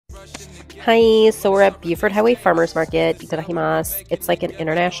Hi, so we're at Buford Highway Farmers Market. Itadakimasu. It's like an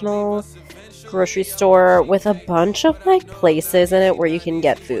international grocery store with a bunch of like places in it where you can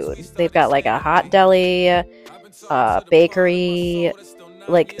get food. They've got like a hot deli, bakery,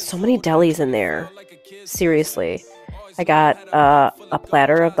 like so many delis in there. Seriously. I got a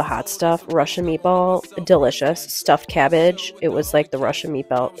platter of the hot stuff, Russian meatball, delicious. Stuffed cabbage, it was like the Russian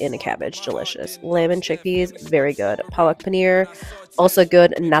meatball in a cabbage, delicious. Lamb and chickpeas, very good. Palak paneer, also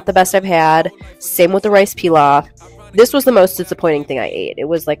good, not the best I've had. Same with the rice pilaf. This was the most disappointing thing I ate. It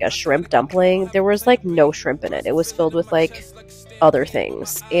was like a shrimp dumpling. There was like no shrimp in it. It was filled with like other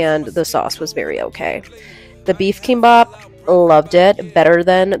things, and the sauce was very okay. The beef kimbap, loved it. Better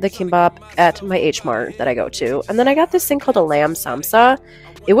than the kimbap at my H Mart that I go to. And then I got this thing called a lamb samsa.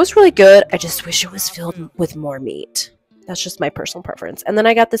 It was really good. I just wish it was filled with more meat. That's just my personal preference. And then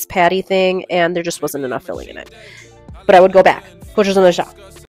I got this patty thing, and there just wasn't enough filling in it. But I would go back. Pictures in the shop.